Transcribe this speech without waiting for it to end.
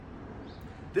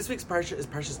This week's Parsha is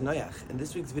Parshas Noach, and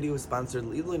this week's video is sponsored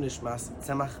L'Ilui Nishmas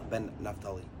Tzemach ben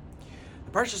Naftali.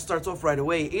 The Parsha starts off right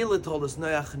away. Eila told us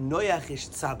Noach ish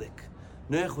tzaddik.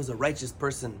 Noach was a righteous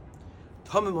person.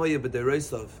 Tamim hoya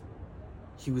b'derosav.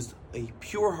 He was a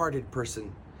pure-hearted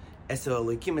person. Esel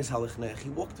Elokim es halach Noach. He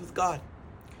walked with God.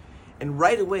 And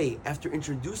right away, after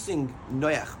introducing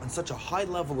Noach on such a high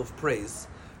level of praise,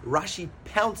 Rashi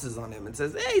pounces on him and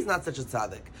says, hey, he's not such a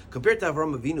tzaddik. Compared to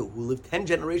Avram Avinu, who lived 10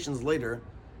 generations later,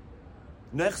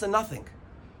 Noach's a nothing.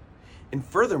 And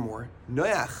furthermore,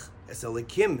 Noach, es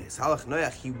Elokim, es halach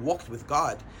Noach, he walked with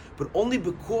God, but only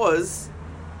because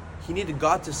he needed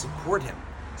God to support him.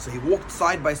 So he walked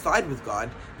side by side with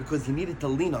God because he needed to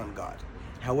lean on God.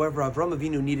 However, Avram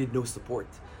Avinu needed no support.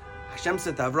 Hashem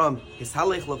said to Avram,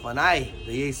 Hishalech lefanai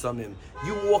v'yesamim.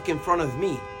 You walk in front of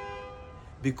me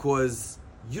because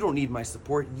you don't need my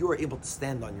support. You are able to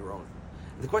stand on your own.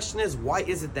 The question is, why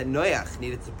is it that Noach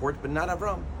needed support but not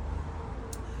Avram?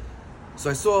 So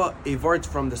I saw a vart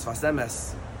from the Sfas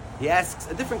Emes. He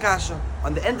asks a different kasha.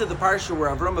 On the end of the parsha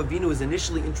where Avram Avinu is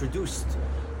initially introduced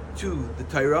to the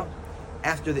Torah,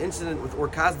 after the incident with Ur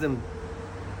Kasdim,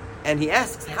 and he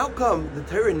asks, how come the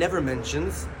Torah never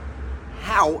mentions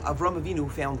how Avram Avinu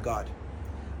found God?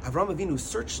 Avram Avinu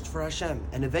searched for Hashem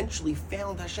and eventually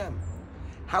found Hashem.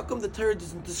 How come the Torah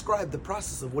doesn't describe the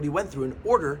process of what he went through in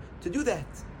order to do that?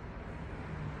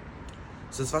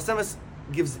 So Sfas Emes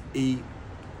gives a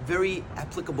very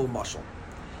applicable mashal.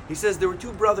 He says there were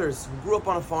two brothers who grew up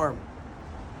on a farm.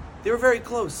 They were very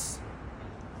close.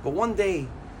 But one day,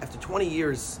 after 20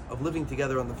 years of living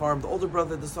together on the farm, the older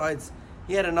brother decides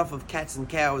he had enough of cats and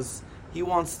cows. He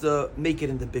wants to make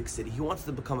it in the big city. He wants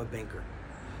to become a banker.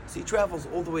 So he travels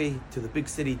all the way to the big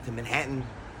city, to Manhattan.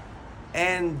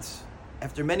 And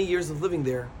after many years of living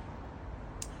there,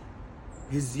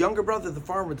 his younger brother, the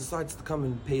farmer, decides to come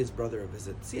and pay his brother a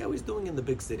visit, see how he's doing in the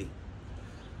big city.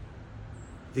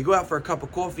 They go out for a cup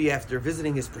of coffee after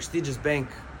visiting his prestigious bank.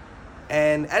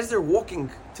 And as they're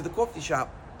walking to the coffee shop,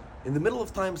 in the middle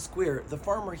of Times Square, the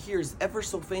farmer hears ever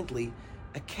so faintly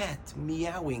a cat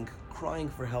meowing, crying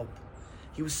for help.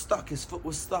 He was stuck, his foot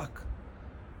was stuck.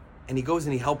 And he goes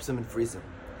and he helps him and frees him.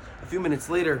 A few minutes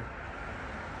later,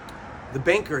 the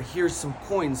banker hears some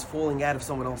coins falling out of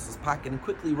someone else's pocket and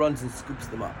quickly runs and scoops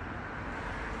them up.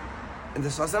 And the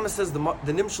Sfas Emes says the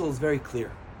nimshal is very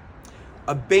clear.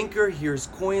 A banker hears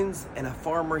coins and a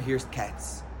farmer hears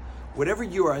cats. Whatever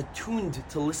you are attuned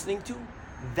to listening to,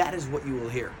 that is what you will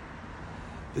hear.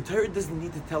 The Torah doesn't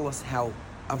need to tell us how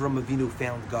Avram Avinu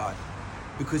found God,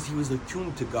 because he was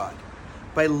attuned to God.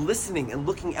 By listening and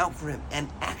looking out for him and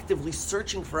actively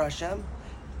searching for Hashem,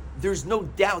 there's no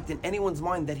doubt in anyone's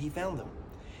mind that he found him.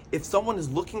 If someone is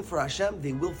looking for Hashem,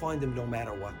 they will find him no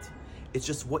matter what. It's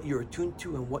just what you're attuned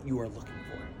to and what you are looking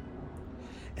for.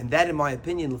 And that, in my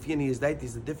opinion, Lefini is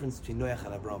the difference between Noach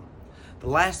and Avram. The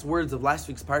last words of last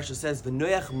week's parsha says,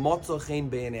 "V'Noach motzo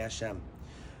chen b'einei Hashem."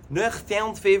 Noach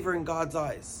found favor in God's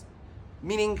eyes,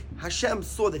 meaning Hashem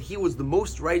saw that he was the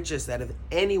most righteous out of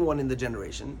anyone in the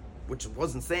generation, which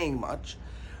wasn't saying much,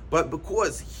 but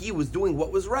because he was doing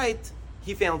what was right,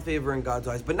 he found favor in God's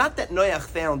eyes. But not that Noach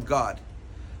found God.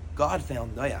 God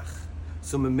found Noach.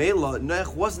 So Memela,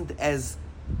 Noach wasn't as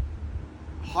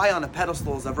high on a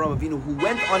pedestal as Avram Avinu, who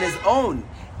went on his own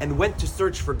and went to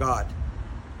search for God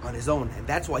on his own. And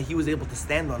that's why he was able to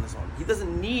stand on his own. He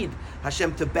doesn't need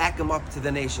Hashem to back him up to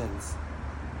the nations.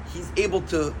 He's able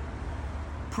to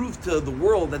prove to the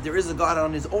world that there is a God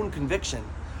on his own conviction.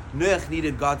 Noach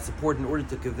needed God's support in order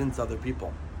to convince other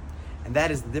people. And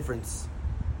that is the difference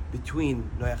between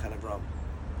Noach and Avram.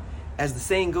 As the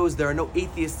saying goes, there are no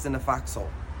atheists in a foxhole.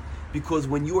 Because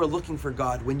when you are looking for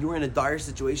God, when you're in a dire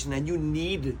situation and you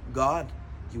need God,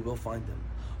 you will find him.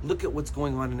 Look at what's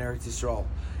going on in Eretz Yisrael.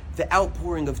 The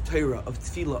outpouring of Torah, of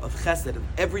Tefillah, of Chesed, of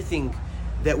everything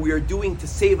that we are doing to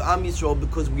save Am Yisrael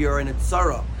because we are in a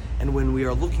tzara. And when we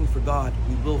are looking for God,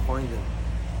 we will find him.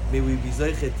 May we be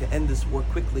zeichet to end this war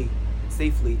quickly and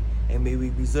safely. And may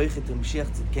we be zeichet to Mashiach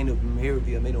Tzidkenu b'meher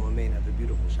v'yameinu amen. Have a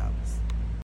beautiful Shabbos.